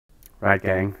Right,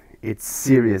 gang, it's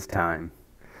serious time.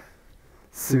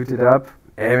 Suited up,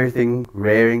 everything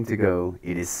raring to go.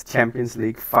 It is Champions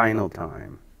League final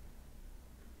time.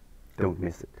 Don't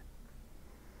miss it.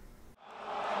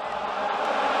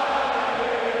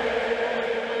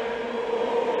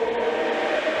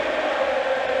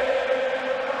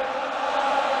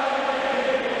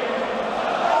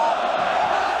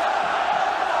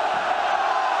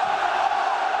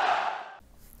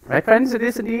 Right, friends, it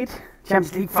is indeed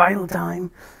Champions League final time.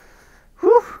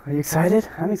 Whew, are you excited?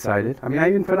 I'm excited. I mean, I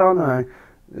even put on a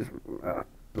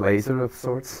blazer of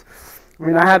sorts. I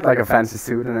mean, I had like a fancy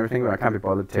suit and everything, but I can't be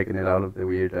bothered taking it out of the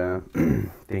weird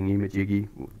thingy-majiggy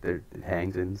that it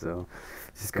hangs in, so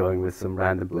just going with some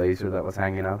random blazer that was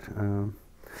hanging out. I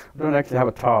don't actually have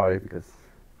a tie because,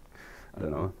 I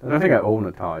don't know. I don't think I own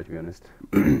a tie, to be honest.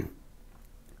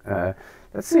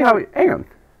 Let's see how hang on.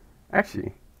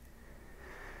 Actually,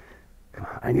 come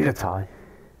on, I need a tie.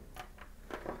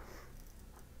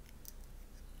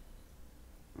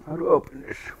 How to open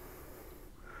this?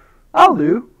 I'll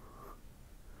do.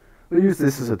 We'll use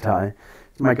this as a tie.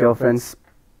 It's my girlfriend's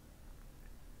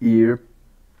ear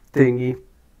thingy.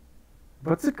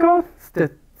 What's it called?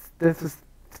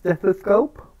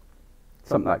 Stethoscope?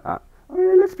 Something like that. I mean,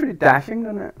 it looks pretty dashing,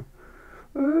 doesn't it?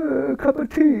 A cup of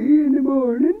tea in the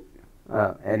morning.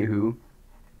 Anywho.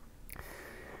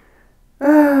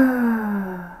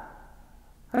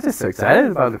 I'm just so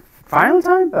excited about the final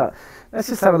time, but let's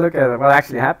just have a look at what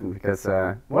actually happened, because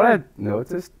what I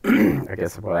noticed, I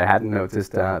guess what I hadn't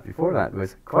noticed before that,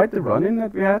 was quite the run-in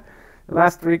that we had. The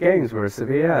last 3 games were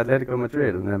Sevilla, Atletico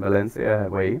Madrid, and then Valencia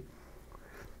away.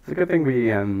 It's a good thing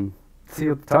we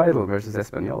sealed the title versus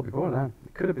Espanyol before that.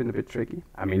 It could have been a bit tricky.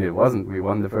 I mean, it wasn't. We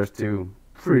won the first 2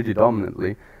 pretty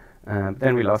dominantly. But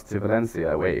then we lost to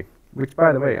Valencia away, which,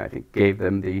 by the way, I think gave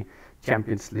them the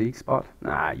Champions League spot.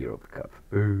 Europa Cup.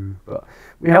 Boo. But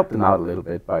we helped them out a little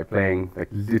bit by playing like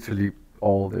literally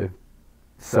all the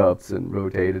subs and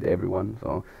rotated everyone,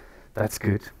 so that's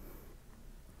good.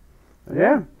 But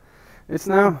yeah, it's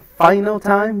now final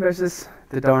time versus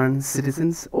the darn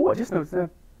Citizens. Oh, I just noticed that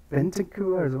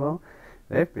Bentancur as well.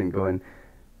 They've been going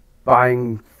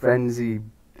buying frenzy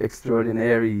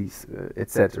extraordinaries,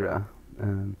 etc.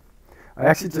 I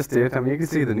actually just did. I mean, you can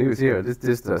see the news here. This is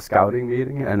just a scouting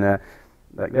meeting, and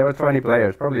like there were 20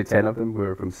 players. Probably 10 of them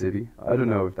were from City. I don't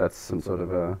know if that's some sort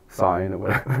of a sign or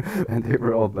whatever. And they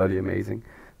were all bloody amazing,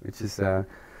 which is I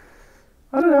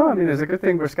don't know. I mean, it's a good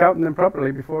thing we're scouting them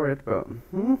properly before it, but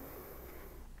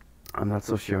I'm not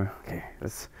so sure. Okay,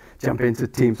 let's jump into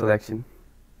team selection.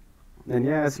 And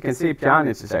yeah, as you can see,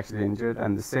 Pjanic is actually injured,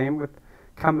 and the same with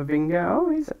Camavinga. Oh,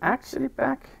 he's actually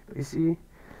back. Is he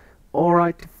all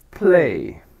right to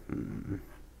play? I'm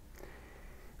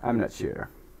not sure.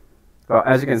 Well,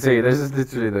 as you can see, this is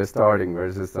literally the starting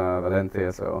versus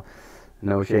Valencia, so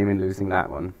no shame in losing that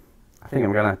one. I think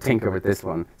I'm gonna tinker with this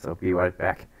one, so be right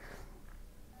back.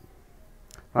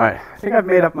 Alright, I think I've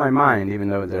made up my mind, even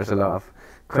though there's a lot of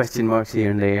question marks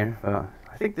here and there.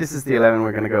 I think this is the 11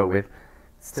 we're gonna go with.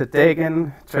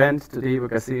 Stegen, Trent, Todibo,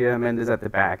 Garcia, Mendes at the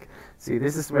back. See,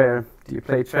 this is where, do you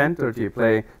play Trent or do you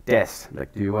play Dest?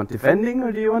 Like, do you want defending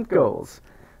or do you want goals?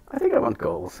 I think I want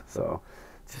goals, so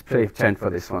just play Trent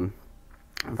for this one.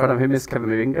 In front of him is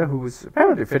Camavinga, who's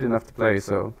apparently fit enough to play,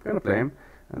 so I'm going to play him.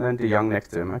 And then De Jong next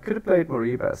to him. I could have played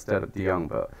Moriba instead of De Jong,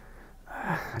 but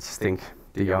I just think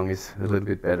De Jong is a little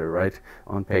bit better, right?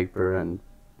 On paper, and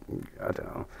I don't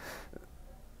know.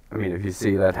 I mean, if you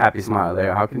see that happy smile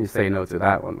there, how can you say no to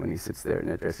that one when he sits there in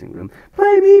the dressing room?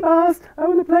 Play me, boss! I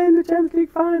want to play in the Champions League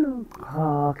final!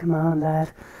 Oh, come on,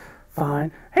 lad.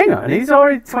 Fine. Hang on, he's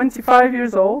already 25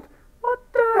 years old? What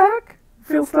the heck?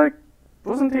 Feels like,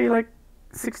 wasn't he like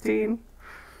 16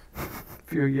 a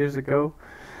few years ago?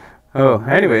 Oh,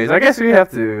 anyways, I guess we have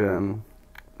to,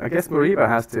 I guess Moriba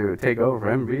has to take over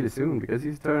for him really soon because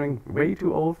he's turning way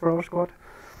too old for our squad.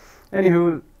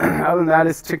 Anywho, other than that,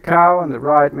 it's Chicao on the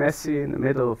right, Messi in the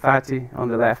middle, Fati on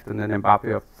the left, and then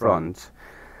Mbappe up front.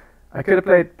 I could have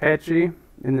played Petri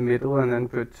in the middle and then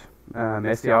put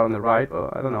Messi out on the right,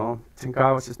 but I don't know.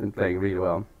 Chicao has just been playing really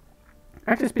well.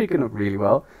 Actually, speaking of really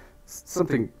well,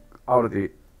 something out of the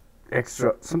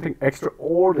something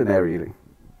extraordinary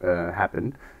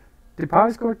happened.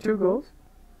 Depay scored 2 goals.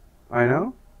 I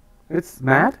know, it's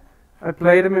mad. I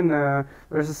played him in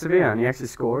versus Sevilla, and he actually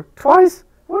scored twice.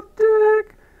 What the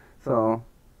heck? So,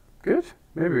 good.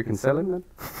 Maybe we can sell him then.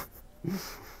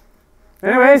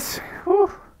 Anyways,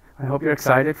 whew, I hope you're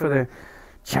excited for the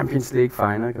Champions League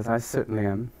final, because I certainly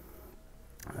am.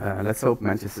 Let's hope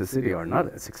Manchester City are not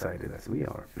as excited as we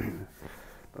are.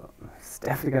 But it's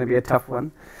definitely going to be a tough one.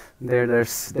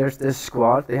 There's their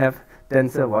squad. They have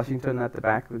Denzel Washington at the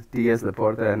back with Diaz,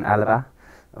 Laporta, and Alaba,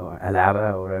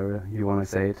 or whatever you want to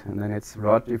say it. And then it's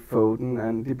Rodri, Foden,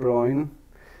 and De Bruyne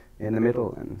in the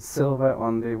middle, and Silva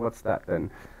on the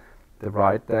the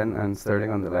right then, and Sterling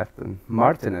on the left, and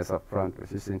Martinez up front,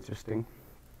 which is interesting.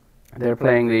 They're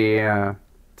playing the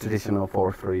traditional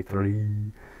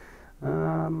 4-3-3.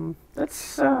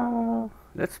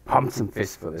 Let's pump some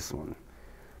fist for this one.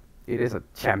 It is a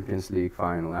Champions League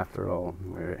final after all.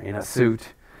 We're in a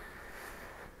suit,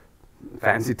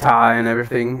 fancy tie and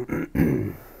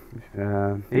everything.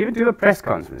 Even do a press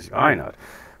conference. Why not?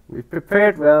 We've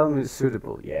prepared well and it's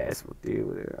suitable. Yes, we'll deal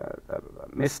with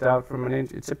it. Missed out from an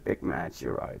injury. It's a big match,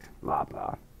 you're right. Blah,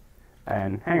 blah.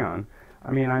 And hang on.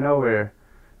 I mean, I know we're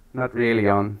not really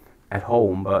on at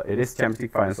home, but it is Champions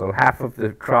League final, so half of the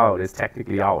crowd is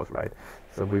technically ours, right?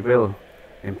 So we will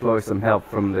employ some help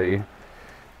from the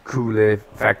Kool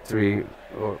factory,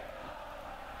 or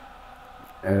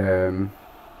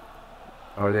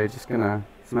are they just gonna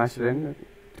smash it in?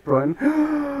 De Bruyne.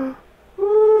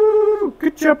 Ooh,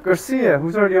 good job, Garcia,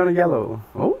 who's already on a yellow.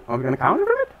 Oh, are we gonna counter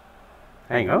from it?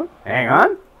 Hang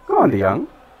on. Go on, De Jong.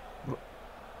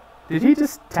 Did he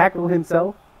just tackle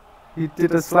himself? He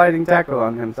did a sliding tackle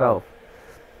on himself.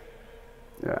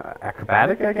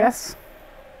 Acrobatic, I guess.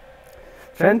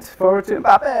 Trent forward to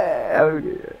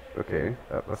Mbappe. Okay,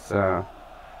 that was a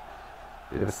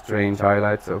bit of a strange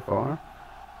highlight so far.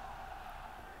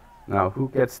 Now, who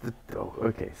gets the... Oh,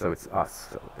 okay, so it's us.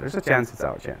 So there's a chance it's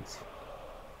our chance.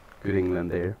 Good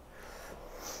England there.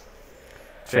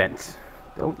 Trent,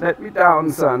 don't let me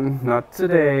down, son. Not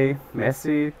today.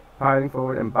 Messi piling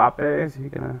forward. Mbappe, is he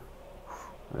gonna...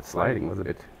 That sliding was a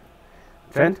bit...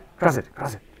 Trent, cross it.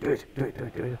 Do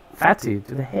it. Fatty,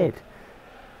 to the head.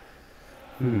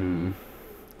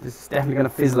 This is definitely gonna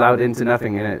fizzle out into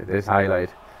nothing, innit? This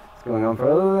highlight. It's going on for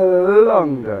a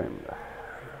long time.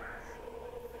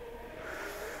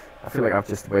 I feel like I've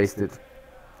just wasted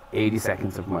 80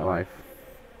 seconds of my life.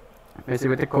 Messi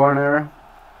with the corner.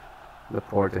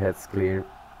 Laporta heads clear.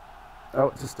 Oh,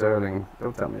 it's a Sterling.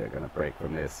 Don't tell me they're gonna break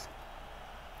from this.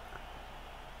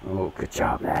 Oh, good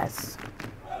job, lads.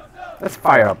 Let's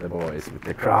fire up the boys with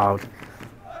the crowd.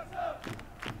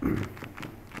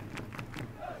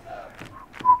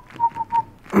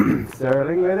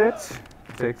 Sterling with it.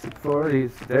 Takes it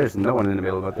forward. There's no one in the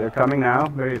middle, but they're coming now.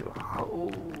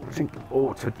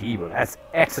 Todibo. That's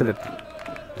excellent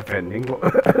defending.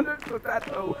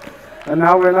 And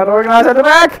now we're not organized at the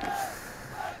back.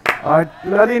 I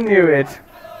bloody knew it.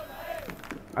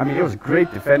 I mean, it was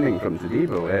great defending from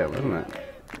Todibo there, wasn't it?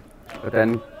 But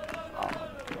then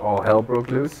all hell broke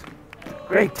loose.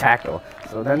 Great tackle.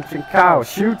 So then Trincao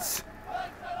shoots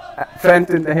at Trent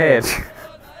in the head.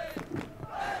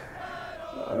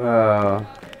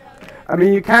 I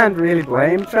mean, you can't really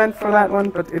blame Trent for that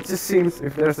one, but it just seems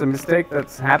if there's a mistake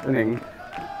that's happening,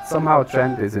 somehow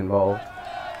Trent is involved.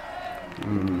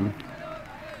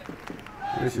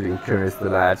 We should encourage the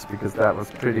lads, because that was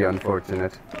pretty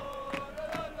unfortunate.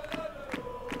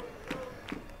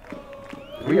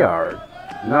 We are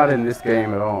not in this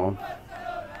game at all.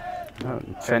 Oh,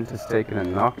 Trent has taken a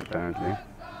knock, apparently.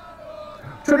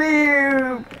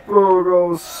 Todibo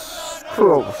goes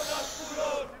close.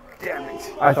 Damn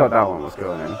it. I thought that one was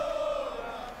going in.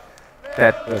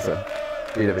 That was a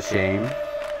bit of a shame.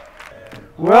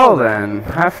 Well then,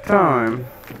 half time.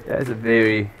 That is a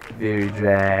very, very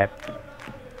drab.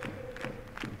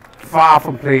 Far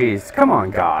from pleased. Come on,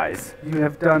 guys. You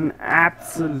have done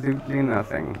absolutely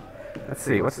nothing. Let's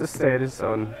see, what's the status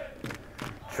on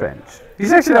Trent?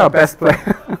 He's actually our best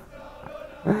player.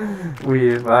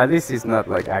 Well, at least he's not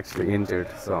like actually injured,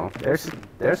 so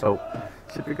there's hope.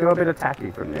 Should we go a bit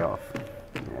attacking from the off?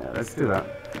 Yeah, let's do that.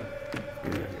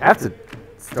 We have to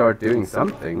start doing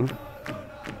something.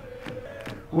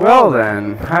 Well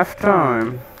then, half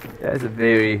time. That is a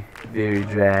very, very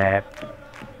drab.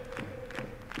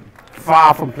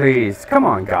 Far from pleased. Come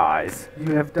on, guys.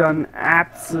 You have done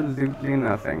absolutely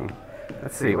nothing.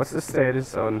 Let's see, what's the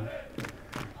status on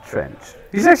Trent?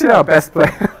 He's actually our best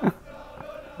player.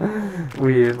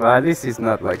 Well, at least he's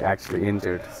not like actually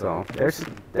injured, so there's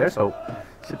hope.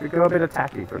 Should we go a bit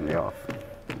attacking from the off?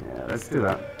 Yeah, let's do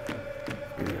that.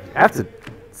 We have to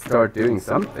start doing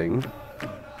something.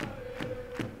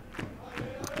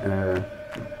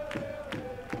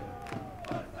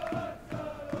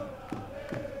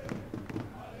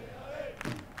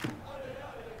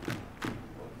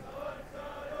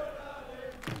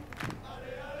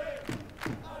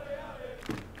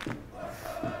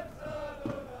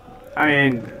 I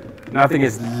mean, nothing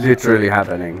is literally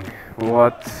happening.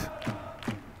 What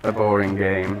a boring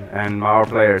game. And our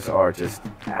players are just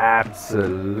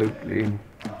absolutely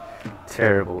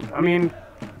terrible. I mean,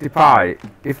 Depay,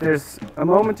 if there's a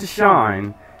moment to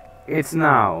shine, it's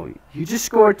now. You just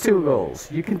scored 2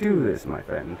 goals. You can do this, my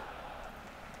friend.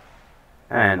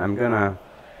 And I'm gonna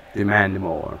demand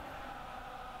more.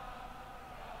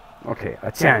 Okay,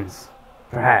 a chance.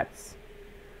 Perhaps.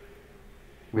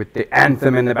 With the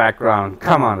anthem in the background.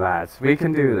 Come on, lads. We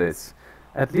can do this.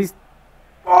 At least...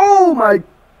 Oh my...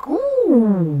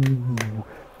 Ooh,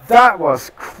 that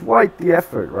was quite the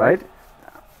effort, right?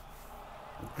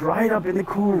 Right up in the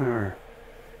corner.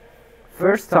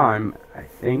 First time, I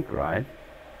think, right?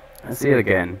 I see it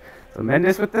again. So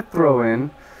Mendes with the throw-in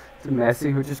to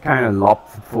Messi, who just kind of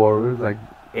lopped it forward, like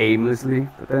aimlessly.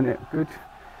 But then good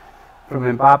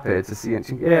from Mbappe to see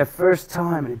it. Yeah, first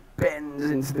time, and it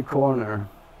bends into the corner.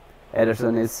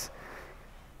 Ederson is,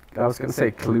 I was going to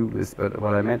say clueless, but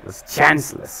what I meant was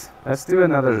chanceless. Let's do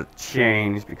another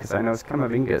change, because I know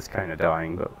Camavinga is kind of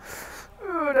dying, but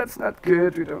that's not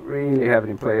good. We don't really have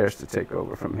any players to take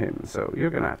over from him, so you're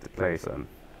going to have to play some.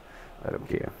 I don't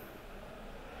care.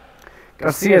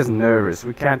 Garcia's nervous.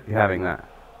 We can't be having that.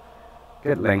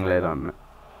 Get Lenglet on.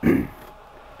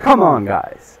 Come on,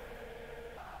 guys.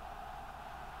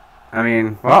 I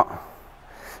mean, well,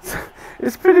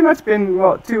 it's pretty much been,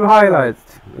 what, 2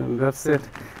 highlights, and that's it.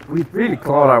 We really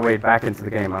clawed our way back into the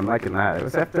game. I'm liking that. It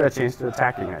was after I changed to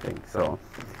attacking, I think, so.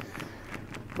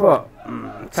 But,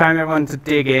 time everyone to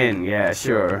dig in. Yeah,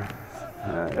 sure.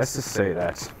 Let's just say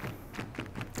that.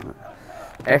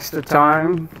 Extra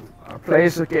time. Our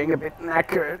players are getting a bit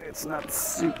knackered. It's not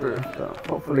super. So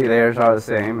hopefully theirs are the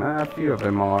same. A few of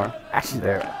them are. Actually,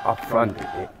 they're up front.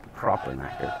 They're proper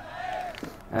knackered.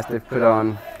 As they've put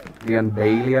on the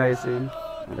Bailey, I assume.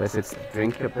 Unless it's the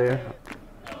drink up there.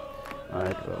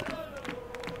 Alright, well.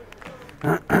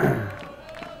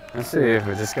 Let's see if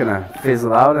we're just gonna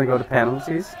fizzle out and go to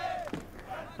penalties.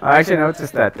 I actually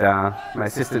noticed that my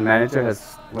assistant manager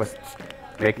was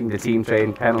making the team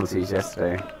train penalties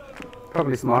yesterday.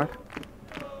 Probably smart.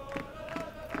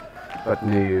 But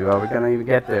no, are we gonna even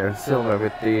get there? Silva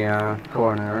with the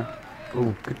corner.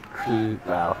 Ooh, good creep.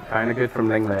 Wow, kinda good from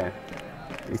Lenglet.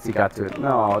 At least he got to it.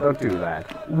 No, don't do that.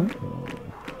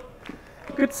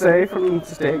 Good save from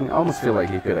Stegen. I almost feel like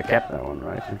he could have kept that one,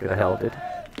 right? He could have held it.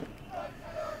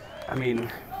 I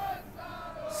mean,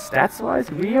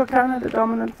 stats-wise, we are kind of the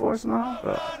dominant force now,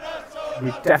 but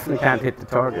we definitely can't hit the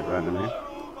target randomly.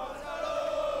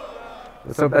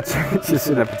 Let's hope that changes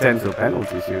in a potential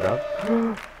penalty shootout.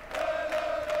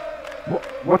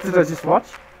 What did I just watch?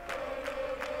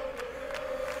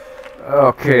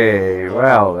 Okay,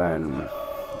 well then.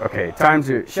 Okay, time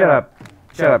to shut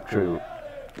up, crew.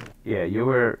 Yeah, you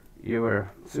were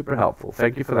super helpful.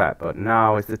 Thank you for that. But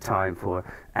now is the time for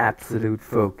absolute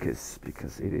focus,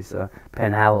 because it is a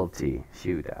penalty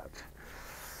shootout.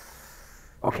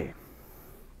 Okay.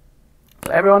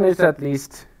 So everyone is at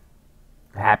least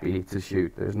happy to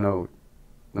shoot. There's no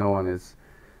one is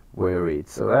worried,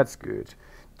 so that's good.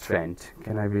 Trent,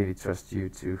 can I really trust you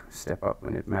to step up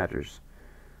when it matters?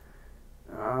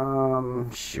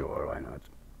 Sure, why not?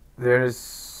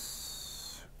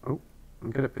 There's... Oh, I'm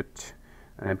gonna put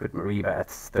Mariba at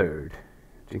 3rd.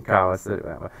 Jinkao as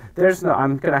 3rd. There's no...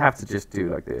 I'm gonna have to just do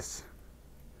like this.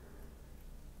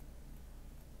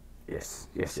 Yes.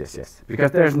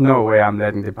 Because there's no way I'm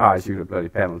letting Depay shoot a bloody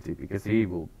penalty, because he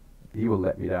will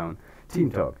let me down. Team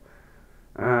talk.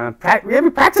 We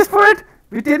have practiced for it?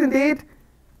 We did indeed.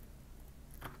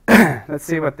 Let's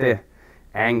see what the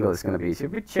angle is going to be.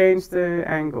 Should we change the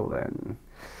angle then?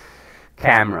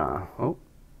 Camera. Oh,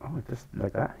 just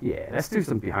like that? Yeah, let's do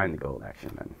some behind the goal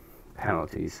action then.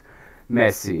 Penalties.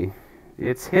 Messi.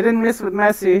 It's hit and miss with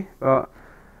Messi, but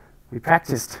we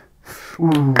practiced.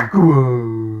 Ooh,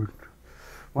 good.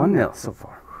 1-0 so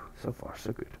far. So far,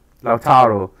 so good.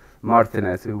 Lautaro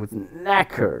Martinez, who was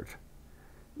knackered.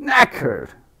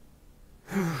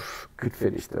 Good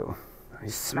finish though. He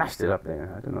smashed it up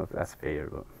there. I don't know if that's fair,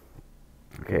 but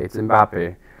okay, it's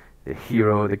Mbappe, the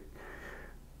hero, the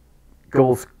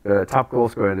top goal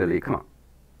scorer in the league. Come on.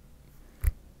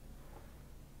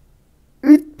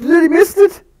 He bloody missed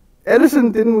it.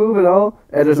 Ederson didn't move at all.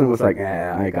 Ederson was like,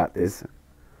 I got this.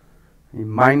 He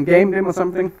mind gamed him or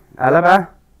something. Alaba.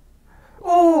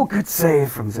 Oh, good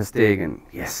save from Stegen.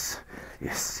 Yes.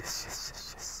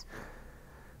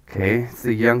 Okay, it's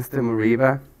the youngster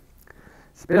Mariba.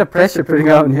 It's a bit of pressure putting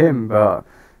out on him, but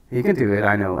he can do it.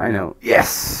 I know.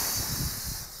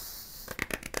 Yes.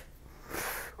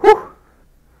 Whew.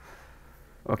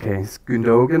 Okay, it's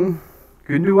Gundogan,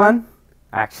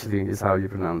 actually, is how you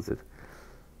pronounce it.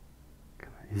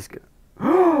 He's good.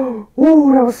 Oh,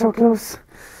 that was so close.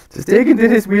 Stegen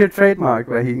did his weird trademark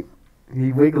where he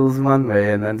He wiggles one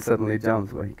way and then suddenly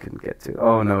jumps where he couldn't get to.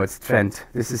 Oh no, it's Trent.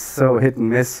 This is so hit and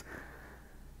miss.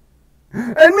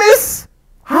 And miss!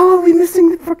 How are we missing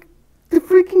the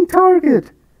freaking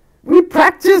target? We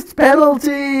practiced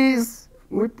penalties!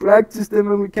 We practiced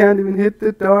them and we can't even hit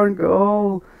the darn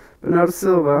goal. Bernardo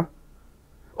Silva.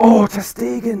 Oh, ter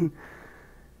Stegen!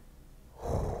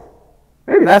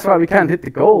 Maybe that's why we can't hit the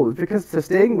goal, because ter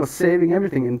Stegen was saving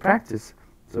everything in practice.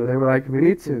 So they were like, we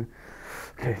need to.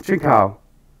 Okay, Trincao.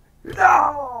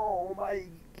 No, my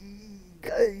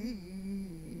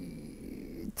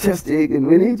ter Stegen,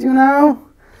 we need you now.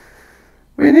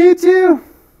 We need you.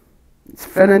 It's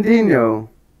Fernandinho.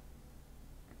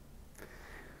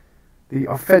 The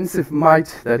offensive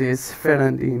might that is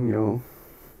Fernandinho.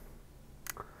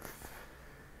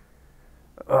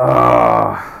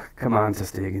 Oh, come on, ter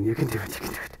Stegen, you can do it, you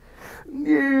can do it.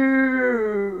 No!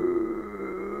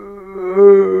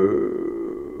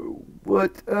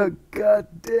 What a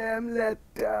goddamn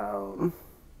letdown.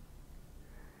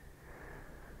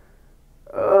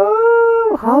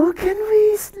 Oh, how can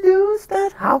we lose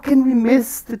that? How can we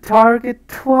miss the target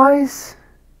twice?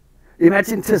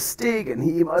 Imagine ter Stegen,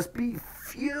 he must be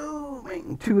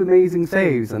fuming. 2 amazing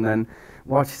saves and then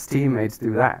watch his teammates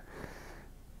do that.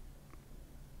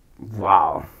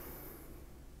 Wow.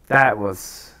 That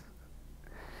was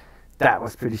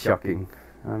pretty shocking.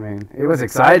 I mean, it was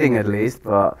exciting at least,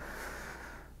 but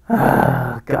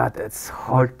God, that's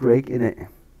heartbreak, innit?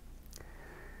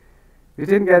 You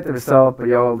didn't get the result, but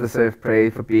you all deserve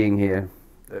praise for being here.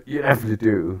 You definitely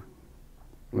do.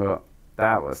 Well,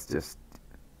 that was just a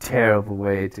terrible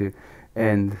way to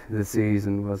end the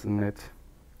season, wasn't it?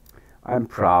 I'm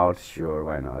proud, sure,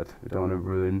 why not? We don't want to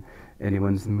ruin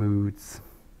anyone's moods.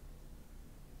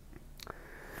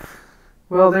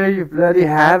 Well, there you bloody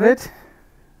have it.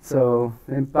 So,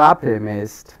 Mbappe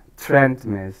missed, Trent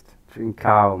missed,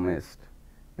 Trincao missed.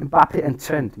 Mbappe and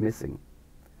Trent missing.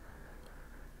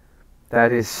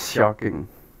 That is shocking.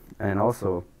 And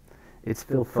also, it's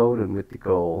Phil Foden with the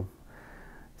goal.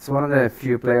 It's one of the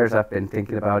few players I've been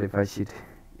thinking about if I should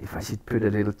put a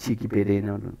little cheeky bit in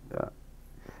on.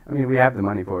 I mean, we have the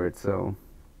money for it, so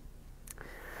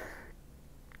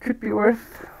could be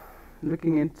worth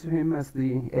looking into him as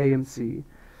the AMC.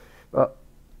 But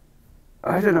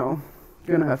I don't know.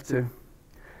 Gonna have to.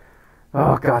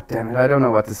 Oh, god damn it! I don't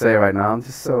know what to say right now. I'm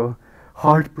just so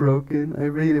heartbroken. I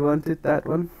really wanted that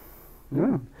one.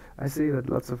 Yeah, I see that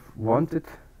lots of wanted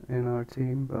in our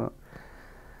team, but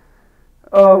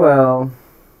oh well.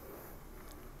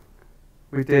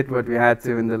 We did what we had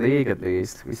to in the league, at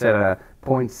least. We set a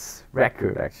points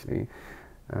record, actually,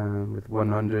 with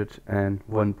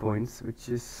 101 points, which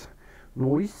is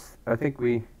nice. I think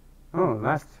we,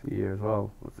 last year as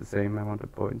well was the same amount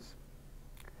of points.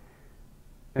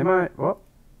 What?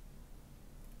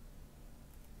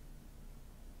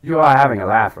 You are having a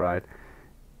laugh, right?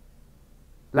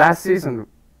 Last season,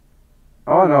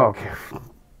 oh no,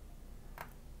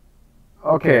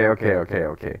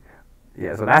 okay.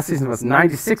 Yeah, so last season was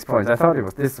 96 points. I thought it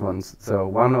was this one's, so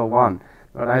 101.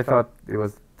 But I thought it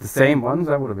was the same ones.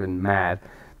 I would have been mad.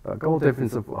 But a goal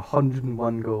difference of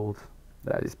 101 goals.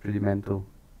 That is pretty mental.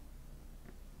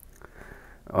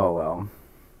 Oh well.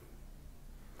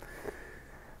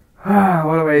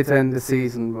 What a way to end the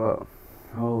season, but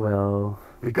oh well.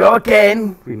 We go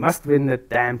again! We must win the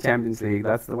damn Champions League.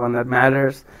 That's the one that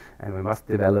matters. And we must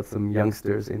develop some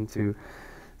youngsters into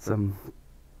some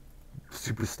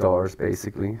superstars,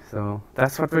 basically. So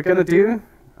that's what we're gonna do.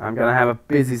 I'm gonna have a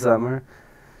busy summer,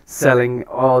 selling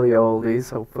all the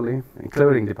oldies, hopefully,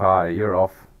 including Depay. You're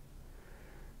off.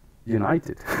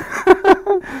 United.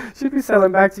 Should we sell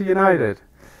him back to United?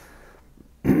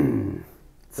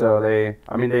 So they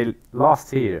lost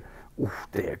here. Oof,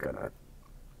 they're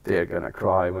gonna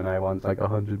cry when I want like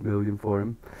 100 million for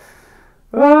him.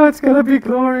 Oh, it's gonna be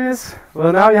glorious.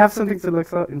 Well, now you have something to look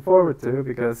forward to,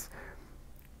 because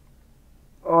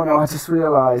oh no, I just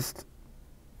realized.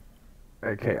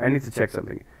 Okay, I need to check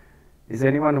something. Is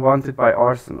anyone wanted by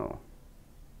Arsenal?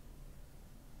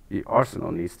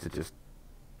 Arsenal needs to just.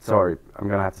 Sorry, I'm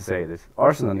gonna have to say this.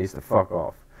 Arsenal needs to fuck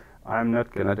off. I'm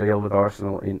not gonna deal with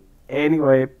Arsenal in any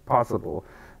way possible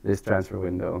this transfer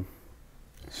window.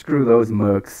 Screw those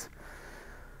mugs.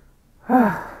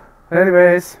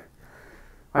 Anyways,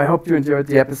 I hope you enjoyed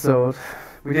the episode.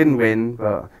 We didn't win,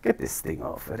 but get this thing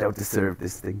off. I don't deserve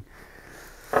this thing.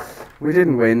 We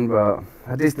didn't win, but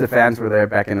at least the fans were there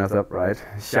backing us up, right?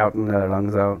 Shouting their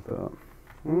lungs out. But,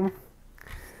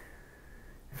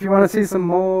 if you want to see some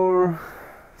more,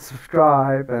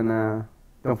 subscribe, and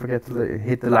don't forget to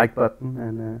hit the like button.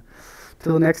 And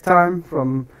till next time,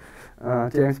 from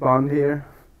James Bond here.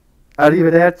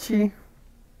 Arrivederci.